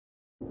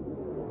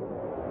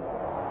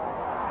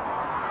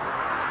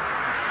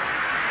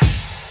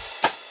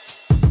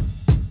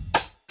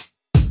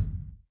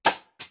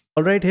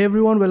Alright, hey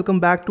everyone,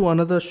 welcome back to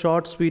another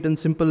short, sweet and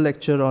simple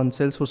lecture on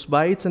Salesforce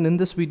Bytes, and in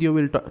this video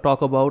we'll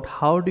talk about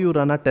how do you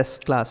run a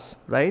test class,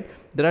 right?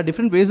 There are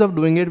different ways of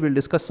doing it. We'll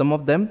discuss some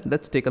of them.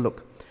 Let's take a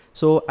look.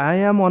 So I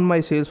am on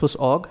my Salesforce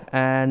org,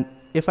 and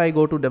if I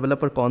go to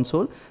developer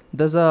console,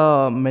 there's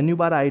a menu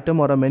bar item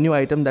or a menu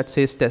item that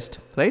says test,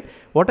 right?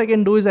 What I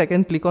can do is I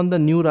can click on the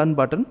new run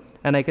button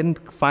and I can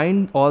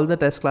find all the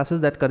test classes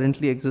that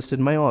currently exist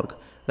in my org.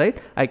 Right?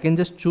 I can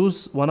just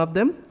choose one of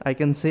them. I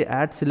can say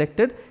add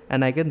selected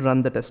and I can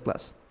run the test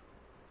class.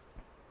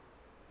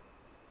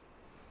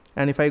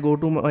 And if I go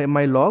to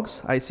my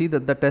logs, I see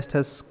that the test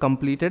has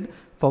completed,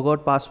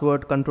 forgot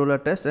password, controller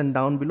test, and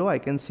down below I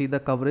can see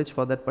the coverage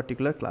for that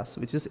particular class,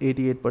 which is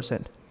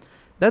 88%.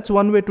 That's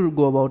one way to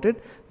go about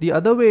it. The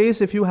other way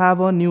is if you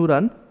have a new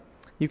run,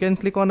 you can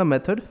click on a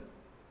method.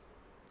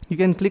 You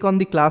can click on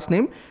the class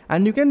name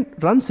and you can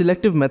run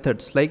selective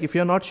methods. Like if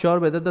you're not sure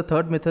whether the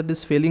third method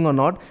is failing or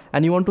not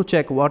and you want to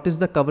check what is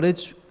the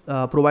coverage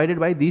provided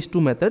by these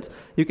two methods,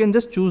 you can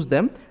just choose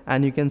them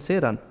and you can say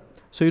run.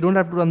 So you don't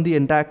have to run the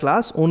entire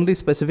class, only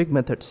specific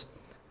methods.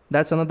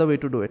 That's another way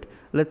to do it.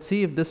 Let's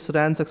see if this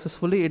ran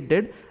successfully. It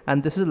did,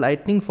 and this is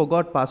lightning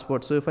forgot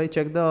password. So if I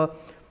check the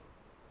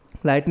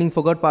lightning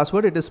forgot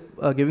password, it is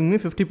giving me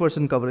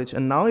 50% coverage.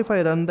 And now if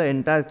I run the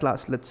entire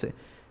class, let's say,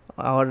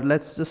 or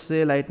let's just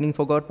say lightning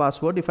forgot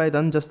password, if I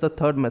run just the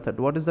third method,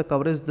 what is the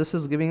coverage this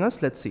is giving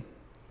us? Let's see.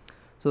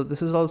 So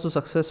this is also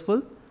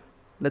successful.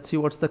 Let's see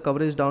what's the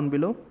coverage down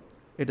below.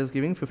 It is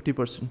giving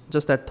 50%,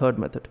 just that third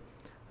method,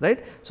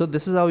 right? So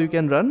this is how you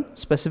can run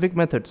specific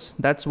methods.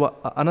 That's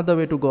another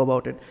way to go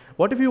about it.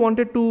 What if you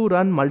wanted to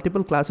run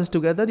multiple classes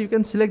together? You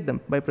can select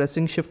them by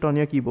pressing shift on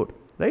your keyboard,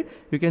 right?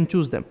 You can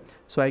choose them.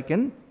 So I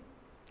can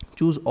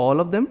choose all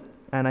of them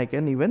and I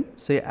can even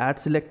say add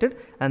selected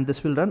and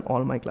this will run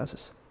all my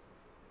classes.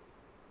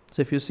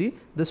 So if you see,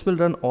 this will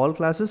run all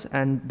classes,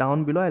 and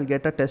down below I'll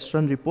get a test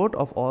run report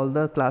of all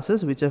the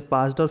classes which have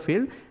passed or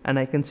failed, and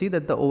I can see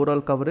that the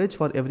overall coverage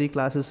for every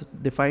class is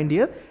defined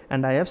here,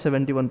 and I have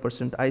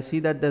 71%. I see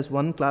that there's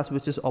one class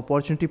which is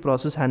opportunity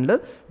process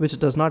handler, which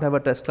does not have a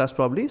test class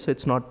probably, so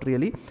it's not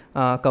really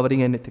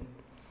covering anything,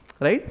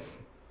 right?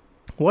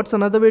 What's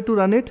another way to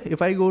run it?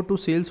 If I go to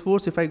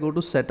Salesforce, if I go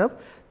to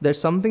setup, there's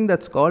something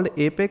that's called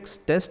Apex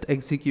test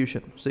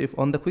execution. So if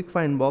on the quick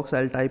find box,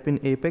 I'll type in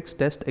Apex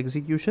test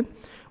execution.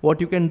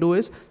 What you can do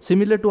is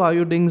similar to how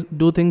you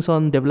do things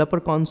on developer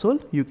console.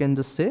 You can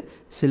just say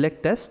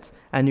select tests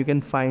and you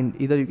can find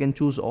either you can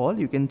choose all,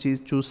 you can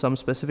choose some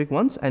specific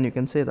ones and you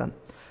can say run.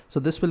 So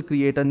this will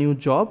create a new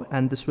job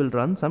and this will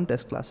run some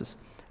test classes.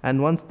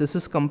 And once this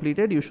is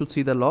completed, you should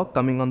see the log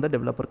coming on the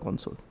developer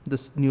console.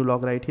 This new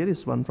log right here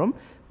is one from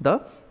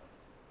the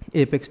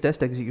Apex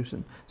test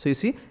execution. So you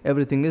see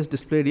everything is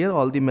displayed here.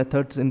 All the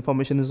methods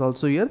information is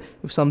also here.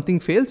 If something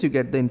fails, you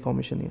get the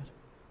information here.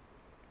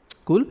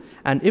 Cool.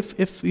 And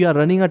if you are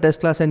running a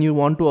test class and you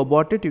want to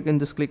abort it, you can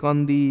just click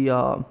on the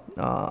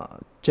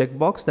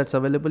checkbox that's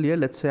available here.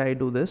 Let's say I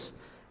do this.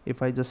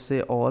 If I just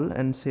say all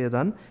and say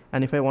run,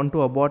 and if I want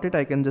to abort it,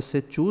 I can just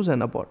say choose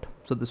and abort.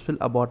 So this will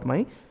abort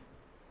my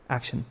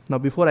action. Now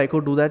before I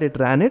could do that, it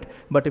ran it,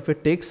 but if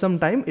it takes some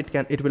time,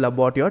 it will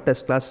abort your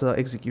test class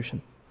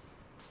execution.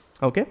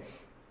 Okay.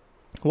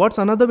 What's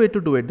another way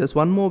to do it? There's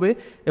one more way.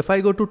 If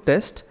I go to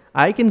test,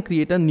 I can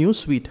create a new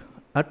suite,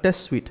 a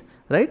test suite,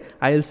 right?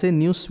 I'll say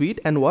new suite,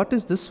 and what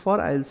is this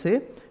for? I'll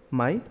say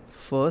my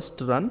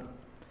first run.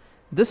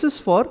 This is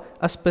for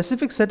a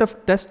specific set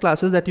of test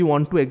classes that you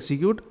want to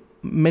execute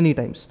many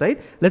times, right?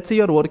 Let's say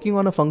you're working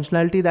on a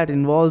functionality that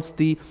involves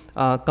the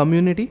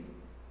community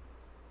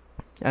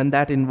and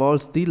that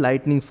involves the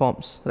lightning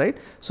forms, right?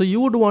 So you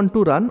would want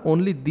to run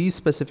only these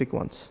specific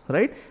ones,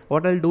 right?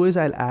 What I'll do is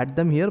I'll add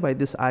them here by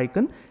this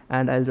icon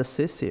and I'll just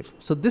say save.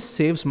 So this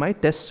saves my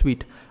test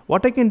suite.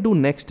 What I can do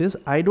next is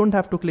I don't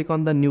have to click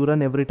on the new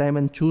run every time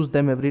and choose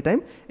them every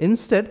time.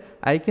 Instead,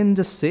 I can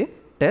just say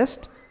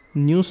test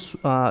new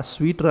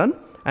suite run,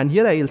 and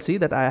here I will see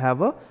that I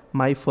have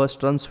my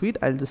first run suite.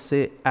 I'll just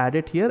say add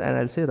it here and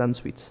I'll say run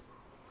suites.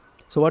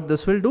 So what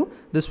this will do,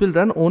 this will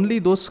run only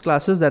those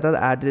classes that are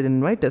added in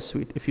my test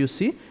suite. If you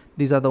see,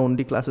 these are the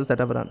only classes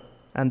that I've run,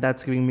 and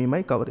that's giving me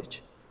my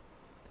coverage,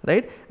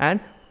 right? And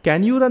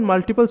can you run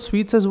multiple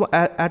suites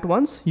at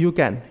once? You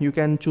can. You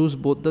can choose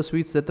both the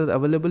suites that are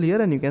available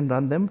here and you can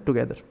run them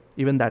together.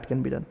 Even that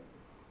can be done.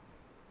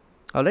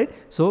 All right.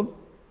 So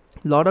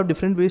lot of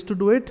different ways to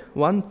do it.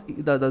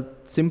 The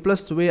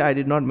simplest way I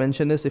did not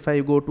mention is if I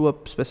go to a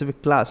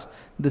specific class.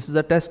 This is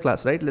a test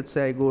class, right? Let's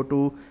say I go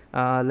to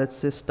let's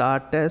say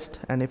start test,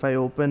 and if I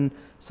open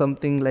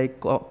something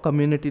like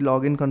community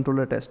login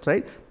controller test,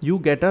 right? You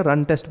get a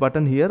run test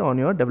button here on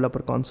your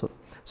developer console.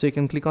 So you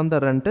can click on the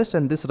run test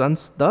and this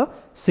runs the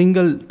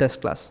single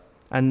test class,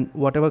 and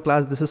whatever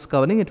class this is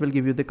covering, it will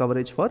give you the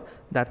coverage for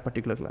that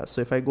particular class.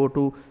 So if I go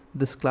to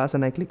this class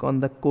and I click on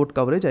the code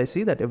coverage, I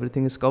see that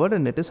everything is covered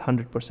and it is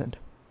 100%,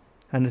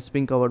 and it's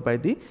being covered by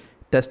the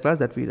test class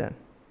that we ran.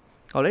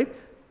 All right.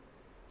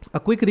 A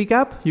quick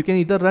recap, you can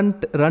either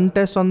run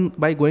test on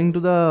by going to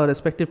the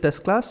respective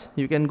test class.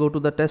 You can go to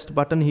the test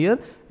button here.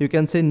 You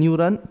can say new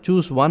run,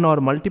 choose one or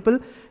multiple.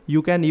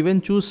 You can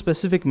even choose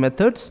specific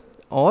methods,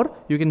 or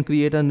you can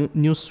create a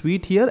new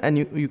suite here and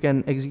you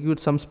can execute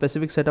some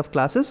specific set of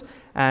classes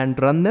and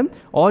run them,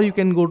 or you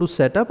can go to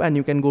setup and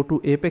you can go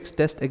to Apex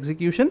test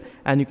execution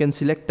and you can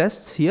select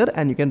tests here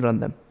and you can run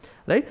them.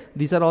 Right?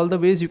 These are all the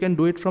ways you can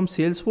do it from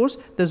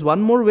Salesforce. There's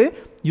one more way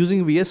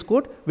using VS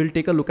Code. We'll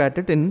take a look at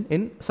it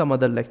in some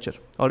other lecture.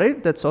 All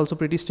right, that's also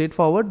pretty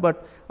straightforward,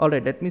 but all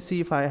right, let me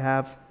see if I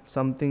have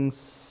something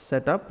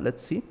set up.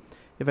 Let's see.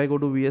 If I go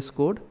to VS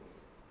Code,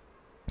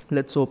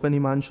 let's open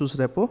Himanshu's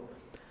repo.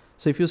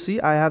 So if you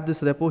see, I have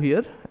this repo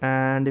here,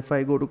 and if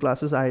I go to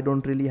classes, I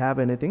don't really have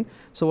anything.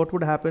 So what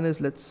would happen is,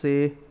 let's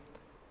say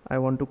I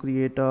want to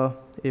create a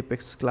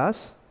Apex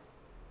class.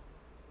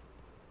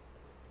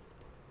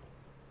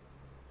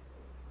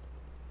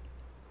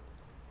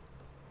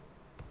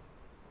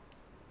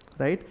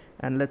 Right,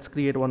 and let's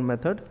create one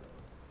method.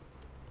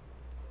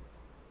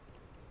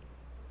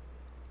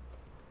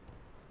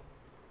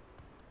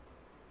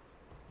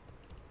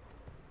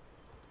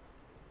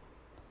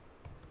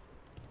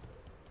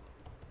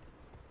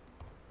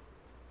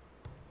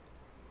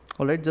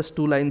 All right, just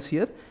 2 lines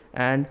here,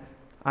 and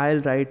I'll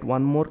write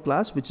one more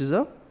class which is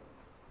a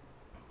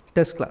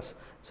test class.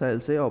 So I'll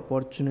say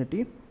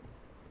opportunity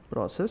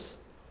process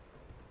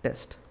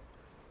test,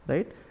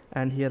 right?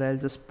 And here I'll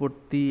just put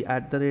the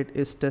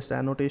 @is_test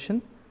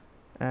annotation,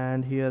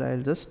 and here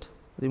I'll just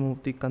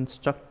remove the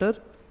constructor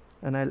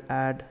and I'll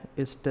add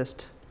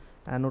is_test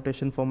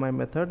annotation for my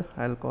method.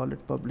 I'll call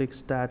it public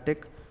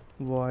static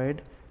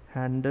void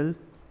handle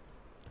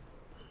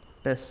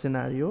test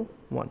scenario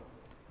 1.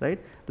 Right,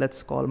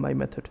 let's call my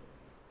method,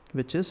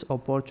 which is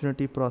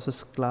opportunity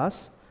process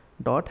class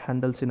dot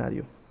handle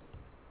scenario.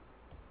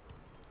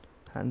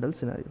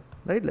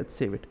 Right, let's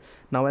save it.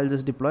 Now I'll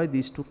just deploy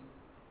these two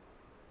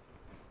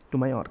to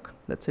my org.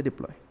 Let's say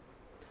deploy.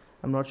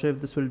 I'm not sure if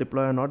this will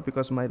deploy or not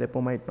because my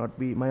repo might not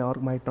be, my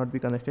org might not be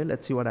connected.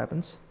 Let's see what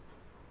happens.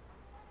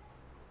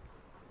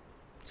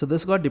 So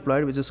this got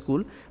deployed, which is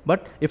cool.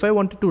 But if I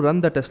wanted to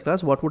run the test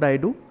class, what would I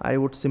do? I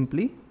would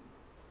simply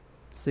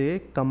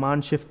say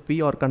Command Shift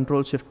P or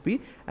Control Shift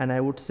P, and I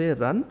would say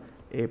run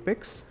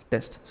Apex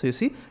test. So you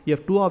see, you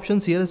have 2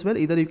 options here as well.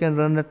 Either you can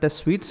run a test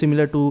suite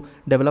similar to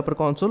developer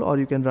console, or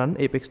you can run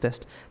Apex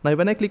test. Now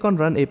when I click on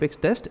run Apex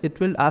test, it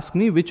will ask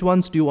me which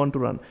ones do you want to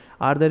run.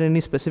 Are there any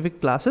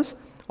specific classes,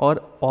 or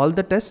all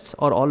the tests,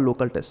 or all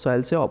local tests? So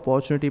I'll say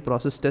opportunity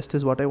process test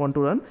is what I want to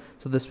run.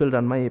 So this will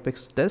run my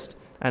Apex test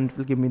and it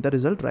will give me the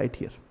result right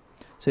here.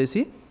 So you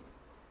see,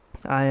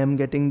 I am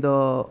getting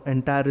the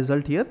entire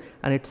result here,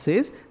 and it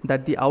says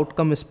that the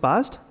outcome is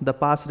passed. The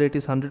pass rate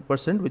is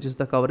 100%, which is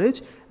the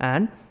coverage,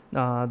 and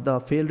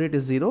the fail rate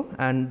is 0,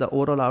 and the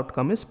overall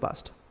outcome is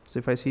passed. So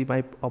if I see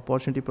my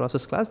opportunity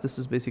process class, this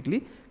is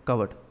basically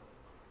covered.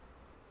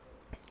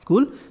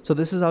 Cool. So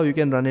this is how you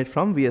can run it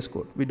from VS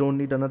Code. We don't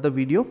need another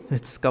video.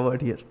 It's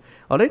covered here.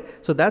 All right.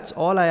 So that's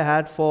all I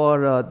had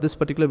for this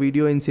particular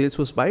video in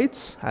Salesforce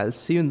Bytes. I'll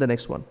see you in the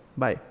next one.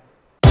 Bye.